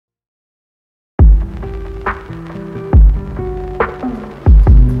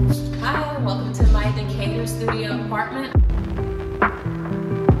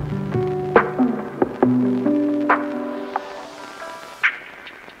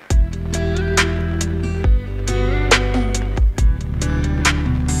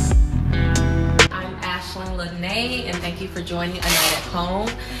for joining a night at home.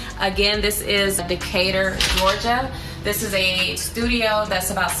 Again, this is Decatur, Georgia. This is a studio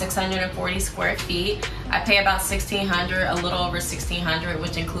that's about 640 square feet. I pay about $1,600, a little over $1,600,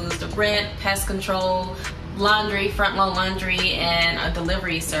 which includes the rent, pest control, laundry, front load laundry, and a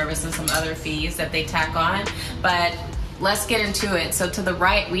delivery service and some other fees that they tack on. But let's get into it. So to the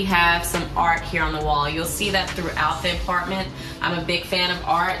right, we have some art here on the wall. You'll see that throughout the apartment. I'm a big fan of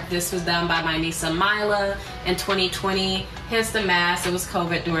art. This was done by my niece Mila in 2020, hence the mask. It was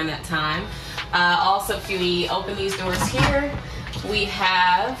COVID during that time. Also, if we open these doors here, we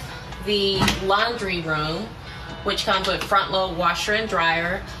have the laundry room, which comes with front load washer and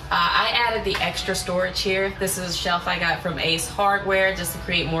dryer. I added the extra storage here. This is a shelf I got from Ace Hardware just to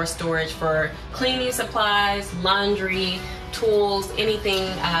create more storage for cleaning supplies, laundry, tools, anything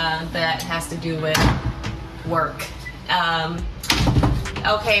that has to do with work.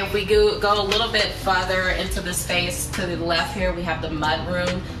 Okay, if we go a little bit further into the space to the left here, we have the mud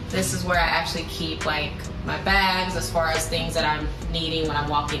room. This is where I actually keep like my bags as far as things that I'm needing when I'm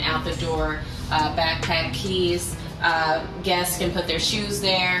walking out the door, backpack, keys. Guests can put their shoes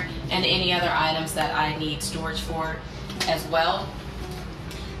there and any other items that I need storage for as well.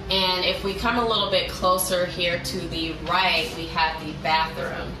 And if we come a little bit closer here to the right, we have the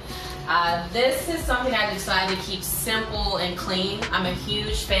bathroom. This is something I decided to keep simple and clean. I'm a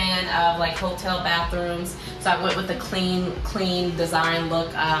huge fan of like hotel bathrooms, so I went with the clean design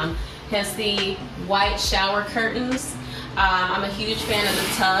look. Hence the white shower curtains. I'm a huge fan of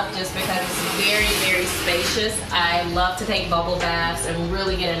the tub just because it's very, very spacious. I love to take bubble baths and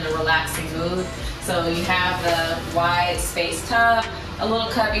really get in a relaxing mood. So you have the wide space tub, a little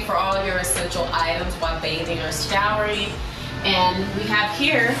cubby for all your essential items while bathing or showering. And we have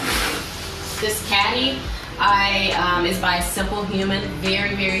here this caddy. Is by Simple Human,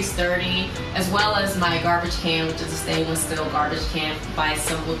 very, very sturdy, as well as my garbage can, which is a stainless steel garbage can by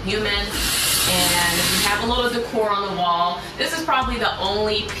Simple Human. And we have a little decor on the wall. This is probably the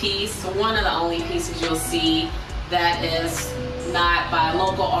only piece, one of the only pieces you'll see that is not by a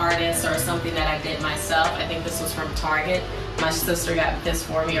local artist or something that I did myself. I think this was from Target. My sister got this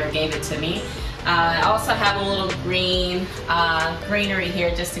for me or gave it to me. I also have a little greenery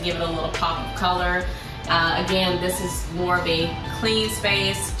here just to give it a little pop of color. Again, this is more of a clean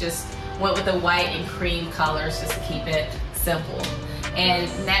space, just went with the white and cream colors just to keep it simple. And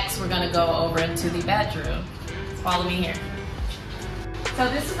next we're gonna go over into the bedroom. Follow me here. So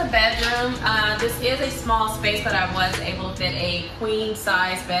this is the bedroom. This is a small space, but I was able to fit a queen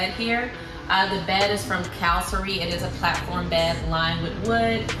size bed here. The bed is from Calcery. It is a platform bed lined with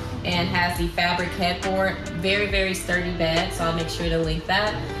wood and has the fabric headboard. Very, very sturdy bed, so I'll make sure to link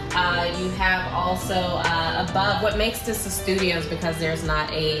that. You have also above, what makes this a studio is because there's not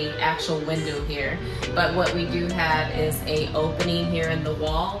a actual window here, but what we do have is a opening here in the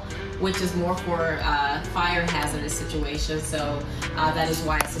wall, which is more for fire hazardous situations. So that is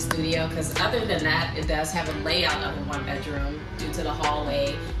why it's a studio, because other than that, it does have a layout of a one bedroom due to the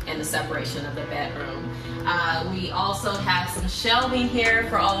hallway and the separation of the bedroom. We also have some shelving here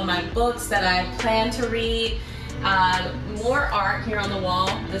for all of my books that I plan to read. More art here on the wall.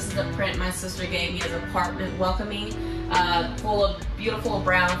 This is a print my sister gave me as apartment welcoming, full of beautiful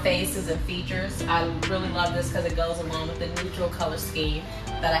brown faces and features. I really love this because it goes along with the neutral color scheme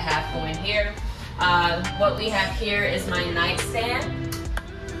that I have going here. What we have here is my nightstand.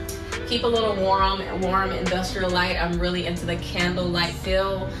 Keep a little warm industrial light. I'm really into the candlelight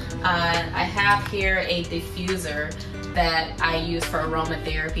feel. I have here a diffuser that I use for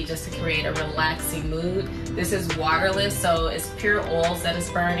aromatherapy just to create a relaxing mood. This is waterless, so it's pure oils that is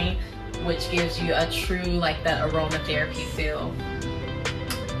burning, which gives you a true like that aromatherapy feel.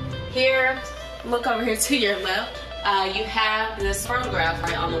 Here, look over here to your left. You have this photograph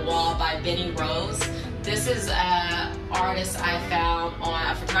right on the wall by Bennie. This is an artist I found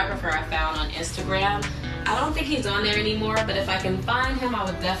on, a photographer I found on Instagram. I don't think he's on there anymore, but if I can find him, I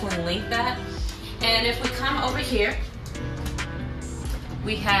would definitely link that. And if we come over here,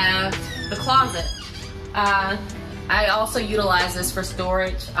 we have the closet. I also utilize this for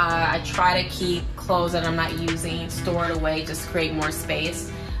storage. I try to keep clothes that I'm not using stored away just to create more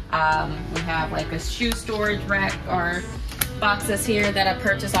space. We have like a shoe storage rack or boxes here that I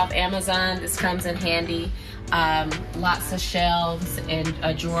purchased off Amazon. This comes in handy. Lots of shelves and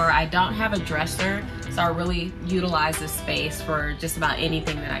a drawer. I don't have a dresser, so I really utilize this space for just about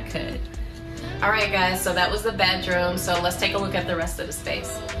anything that I could. Alright guys, so that was the bedroom, so let's take a look at the rest of the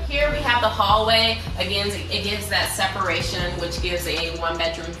space. Here we have the hallway. Again, it gives that separation, which gives a one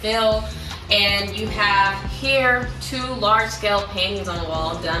bedroom feel. And you have here two large scale paintings on the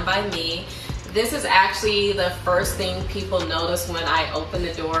wall done by me. This is actually the first thing people notice when I open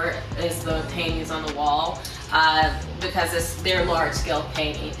the door is the paintings on the wall, because they're large scale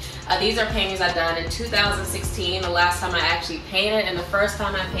painting. These are paintings I've done in 2016, the last time I actually painted, and the first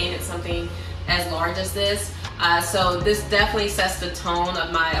time I painted something as large as this. So this definitely sets the tone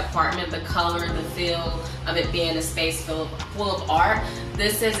of my apartment, the color, the feel of it being a space full of art.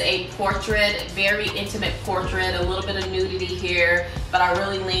 This is a portrait, very intimate portrait, a little bit of nudity here, but I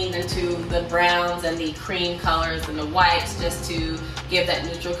really leaned into the browns and the cream colors and the whites just to give that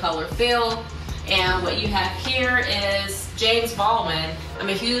neutral color feel. And what you have here is James Baldwin. I'm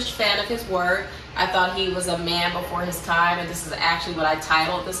a huge fan of his work. I thought he was a man before his time, and this is actually what I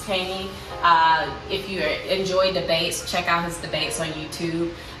titled this painting. If you enjoy debates, check out his debates on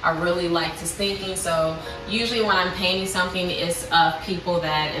YouTube. I really liked his thinking, so usually when I'm painting something, it's of people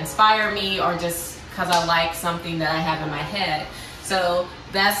that inspire me or just because I like something that I have in my head. So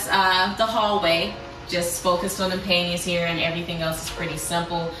that's the hallway, just focused on the paintings here, and everything else is pretty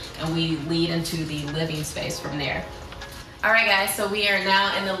simple, and we lead into the living space from there. Alright guys, so we are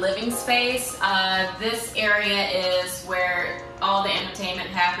now in the living space. This area is where all the entertainment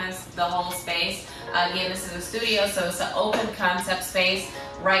happens, the whole space. Again, this is a studio, so it's an open concept space.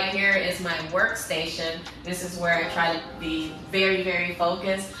 Right here is my workstation. This is where I try to be very, very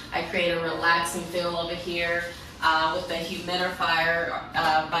focused. I create a relaxing feel over here with the humidifier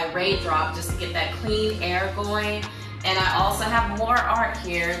by Raindrop, just to get that clean air going. And I also have more art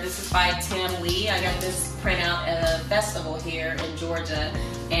here. This is by Tim Lee. I got this printout at a festival here in Georgia,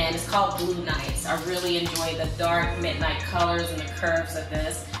 and it's called Blue Nights. I really enjoy the dark midnight colors and the curves of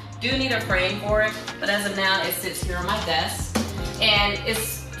this. Do need a frame for it, but as of now, it sits here on my desk. And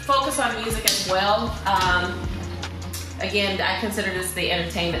it's focused on music as well. Again, I consider this the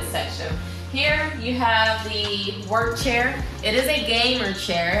entertainment section. Here you have the work chair. It is a gamer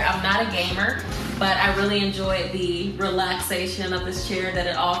chair. I'm not a gamer, but I really enjoy the relaxation of this chair that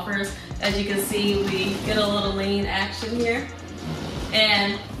it offers. As you can see, we get a little lean action here.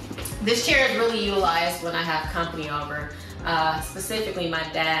 And this chair is really utilized when I have company over. Specifically, my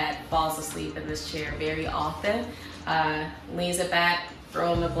dad falls asleep in this chair very often. Leans it back,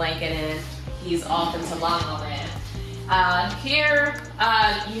 throw him a blanket in. He's off into La La Land. Here,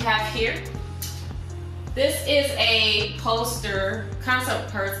 you have here. This is a poster, concert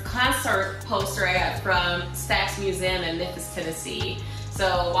poster I got from Stax Museum in Memphis, Tennessee.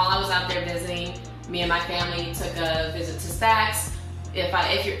 So while I was out there visiting, me and my family took a visit to Stax.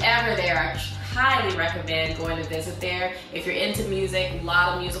 If you're ever there, I highly recommend going to visit there. If you're into music, a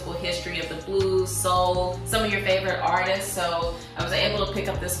lot of musical history of the blues, soul, some of your favorite artists. So I was able to pick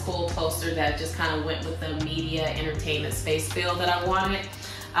up this cool poster that just kind of went with the media entertainment space feel that I wanted.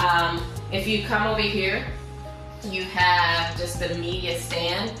 If you come over here, you have just the media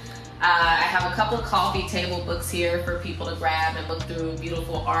stand. I have a couple of coffee table books here for people to grab and look through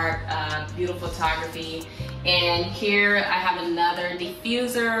beautiful art, beautiful photography. And here I have another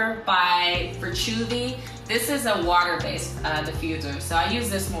diffuser for Chuvi. This is a water-based diffuser, so I use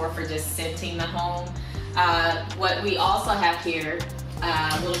this more for just scenting the home. What we also have here,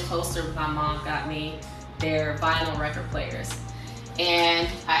 a little coaster my mom got me, they're vinyl record players. And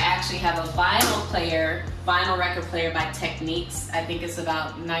I actually have a vinyl record player by Techniques. I think it's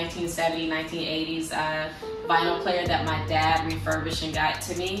about 1970s, 1980s vinyl player that my dad refurbished and got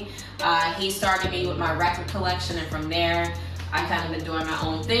to me. He started me with my record collection, and from there, I kind of been doing my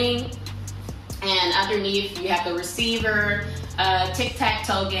own thing. And underneath, you have the receiver,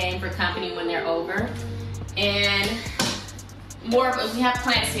 tic-tac-toe game for company when they're over. And we have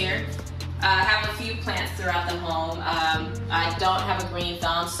plants here. I have a few plants throughout the home. I don't have a green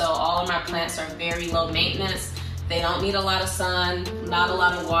thumb, so all of my plants are very low maintenance. They don't need a lot of sun, not a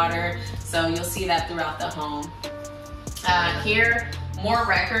lot of water, so you'll see that throughout the home. Here, more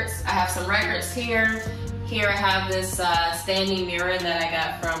records. I have some records here. Here I have this standing mirror that I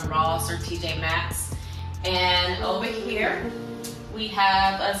got from Ross or TJ Maxx. And over here, we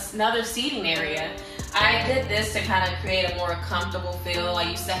have another seating area. I did this to kind of create a more comfortable feel. I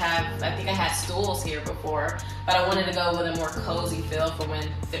used to have, I think I had stools here before, but I wanted to go with a more cozy feel for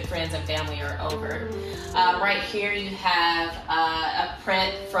when friends and family are over. Right here you have a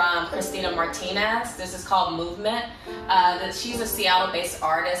print from Christina Martinez. This is called Movement. She's a Seattle-based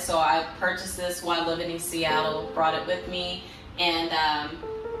artist, so I purchased this while living in Seattle, brought it with me, and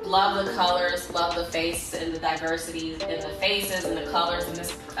love the colors, love the face and the diversity in the faces and the colors in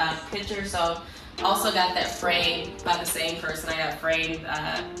this picture. So also got that frame by the same person. I got framed,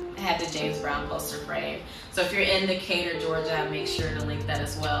 had the James Brown poster frame. So if you're in Decatur, Georgia, I'll make sure to link that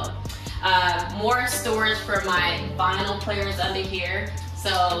as well. More storage for my vinyl players under here.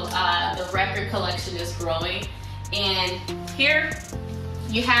 So the record collection is growing. And here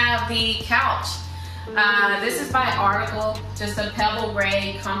you have the couch. This is by Article, just a pebble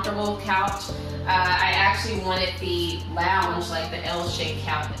gray, comfortable couch. I actually wanted the lounge, like the L-shaped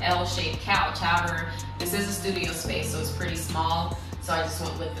couch. However, this is a studio space, so it's pretty small. So I just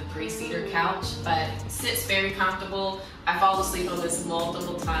went with the 3-seater couch, but it sits very comfortable. I fall asleep on this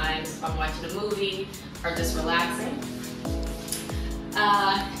multiple times if I'm watching a movie or just relaxing.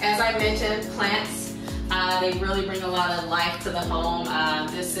 As I mentioned, plants, they really bring a lot of life to the home.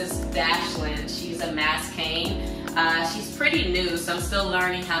 This is Dashlyn. She's a mass cane. She's pretty new, so I'm still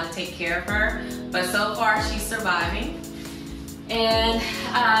learning how to take care of her, but so far she's surviving. And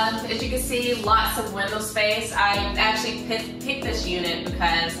as you can see, lots of window space. I actually picked this unit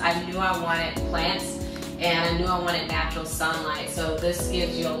because I knew I wanted plants and I knew I wanted natural sunlight, so this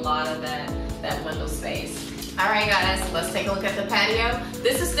gives you a lot of that window space. All right guys, let's take a look at the patio.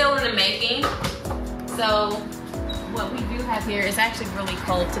 This is still in the making. So what we do have here is actually really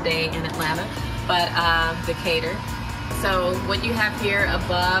cold today in Atlanta, but Decatur. So what you have here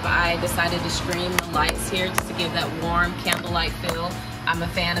above, I decided to screen the lights here just to give that warm candlelight feel. I'm a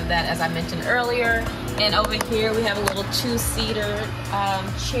fan of that, as I mentioned earlier. And over here we have a little 2-seater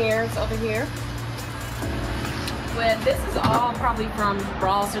chairs over here. But this is all probably from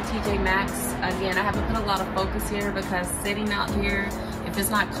Ross or TJ Maxx. Again, I haven't put a lot of focus here because sitting out here, if it's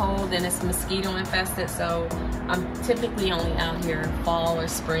not cold, then it's mosquito infested. So I'm typically only out here fall or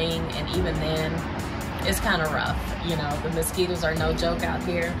spring, and even then, it's kind of rough. You know, the mosquitoes are no joke out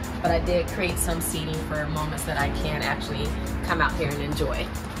here, but I did create some seating for moments that I can actually come out here and enjoy.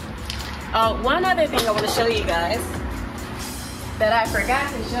 One other thing I want to show you guys that I forgot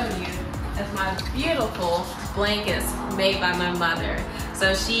to show you is my beautiful blankets made by my mother.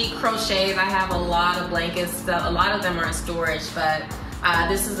 So she crochets. I have a lot of blankets. A lot of them are in storage, but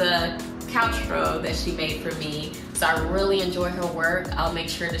this is a couch robe that she made for me. So I really enjoy her work. I'll make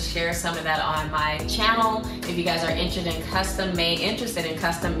sure to share some of that on my channel. If you guys are interested in custom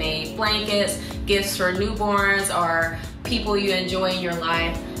made blankets, gifts for newborns, or people you enjoy in your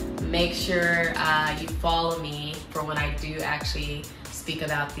life, make sure you follow me for when I do actually speak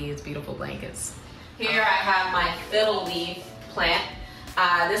about these beautiful blankets. Here I have my fiddle leaf plant.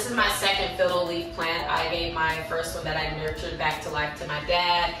 This is my second fiddle leaf plant. I gave my first one that I nurtured back to life to my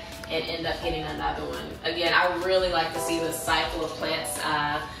dad, and end up getting another one. Again, I really like to see the cycle of plants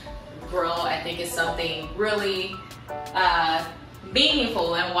grow. I think it's something really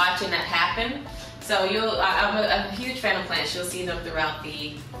meaningful in watching that happen. So I'm a huge fan of plants. You'll see them throughout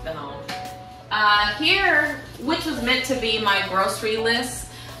the home. Here, which was meant to be my grocery list,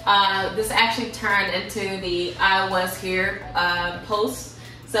 this actually turned into the I Was Here post.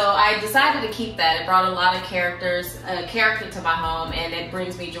 So I decided to keep that. It brought a lot of character to my home, and it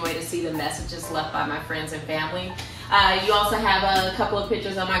brings me joy to see the messages left by my friends and family. You also have a couple of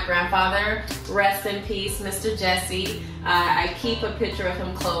pictures of my grandfather. Rest in peace, Mr. Jesse. I keep a picture of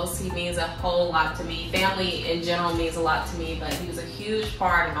him close. He means a whole lot to me. Family in general means a lot to me, but he was a huge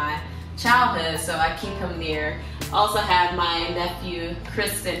part of my childhood, so I keep him near. Also have my nephew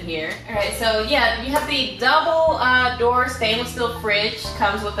Kristen here. All right, so yeah, you have the double door stainless steel fridge.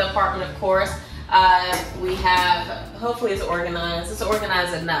 Comes with the apartment, of course. We have, hopefully it's organized. It's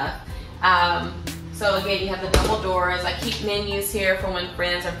organized enough. So again, you have the double doors. I keep menus here for when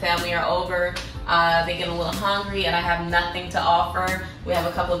friends or family are over. They get a little hungry and I have nothing to offer. We have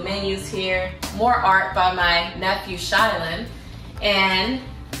a couple of menus here. More art by my nephew Shylin. And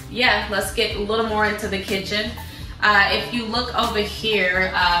yeah, let's get a little more into the kitchen. If you look over here,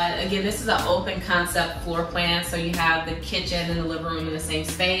 again, this is an open concept floor plan. So you have the kitchen and the living room in the same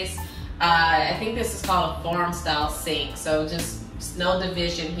space. I think this is called a farm style sink. So just no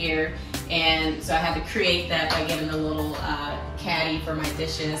division here. And so I had to create that by getting a little caddy for my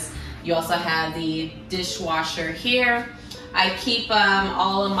dishes. You also have the dishwasher here. I keep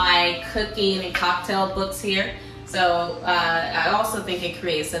all of my cooking and cocktail books here. So I also think it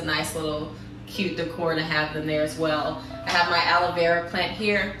creates a nice little cute decor to have them there as well. I have my aloe vera plant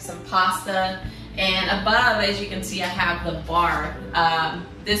here, some pasta, and above, as you can see, I have the bar.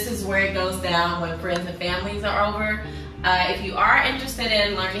 This is where it goes down when friends and families are over. If you are interested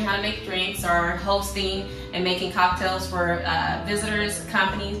in learning how to make drinks or hosting and making cocktails for visitors,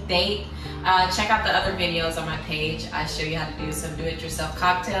 companies, date, check out the other videos on my page. I show you how to do some do-it-yourself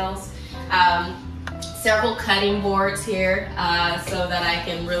cocktails. Several cutting boards here so that I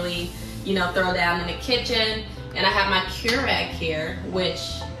can really, throw down in the kitchen. And I have my Keurig here, which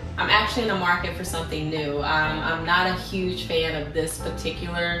I'm actually in the market for something new. I'm not a huge fan of this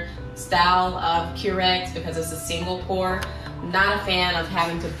particular style of Keurig because it's a single pour. not a fan of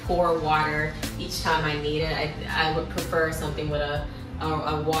having to pour water each time I need it. I would prefer something with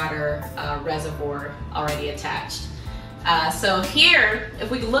a water reservoir already attached. So here,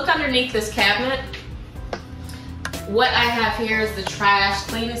 if we look underneath this cabinet, what I have here is the trash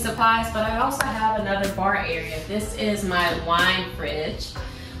cleaning supplies, but I also have another bar area. This is my wine fridge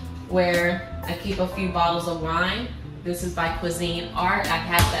where I keep a few bottles of wine. This is by Cuisine Art. I've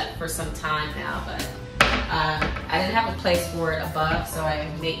had that for some time now, but I didn't have a place for it above, so I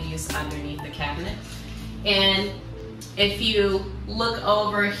made use underneath the cabinet. And if you look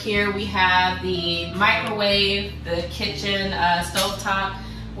over here, we have the microwave, the kitchen stovetop,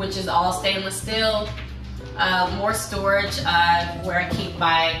 which is all stainless steel. More storage where I keep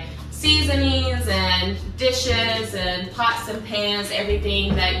my seasonings and dishes and pots and pans,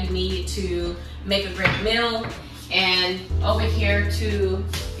 everything that you need to make a great meal. And over here too,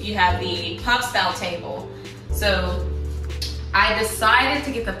 you have the pub style table. So I decided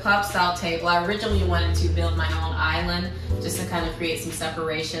to get the pub style table. I originally wanted to build my own island just to kind of create some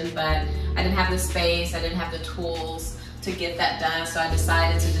separation, but I didn't have the space, I didn't have the tools to get that done, so I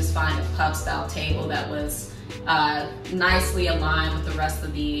decided to just find a pub style table that was nicely aligned with the rest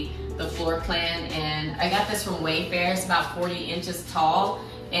of the floor plan. And I got this from Wayfair. It's about 40 inches tall,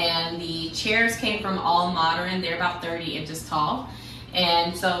 and the chairs came from All Modern. They're about 30 inches tall,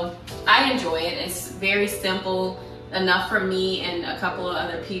 and so I enjoy it. It's very simple, enough for me and a couple of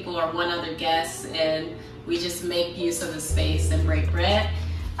other people or one other guest, and we just make use of the space and break bread.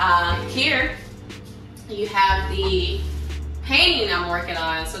 Here you have the painting I'm working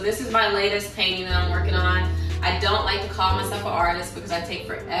on. So this is my latest painting that I'm working on. I don't like to call myself an artist because I take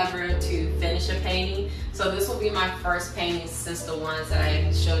forever to finish a painting. So this will be my first painting since the ones that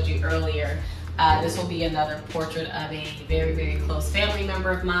I showed you earlier. This will be another portrait of a very, very close family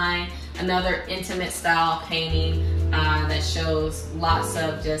member of mine. Another intimate style painting that shows lots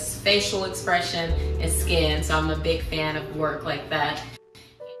of just facial expression and skin. So I'm a big fan of work like that.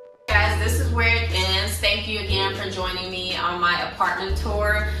 Guys, this is where it ends. Thank you again for joining me on my apartment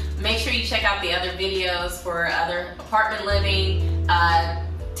tour. Make sure you check out the other videos for other apartment living,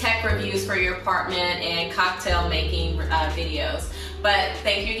 tech reviews for your apartment, and cocktail making videos. But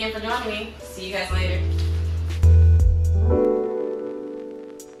thank you again for joining me. See you guys later.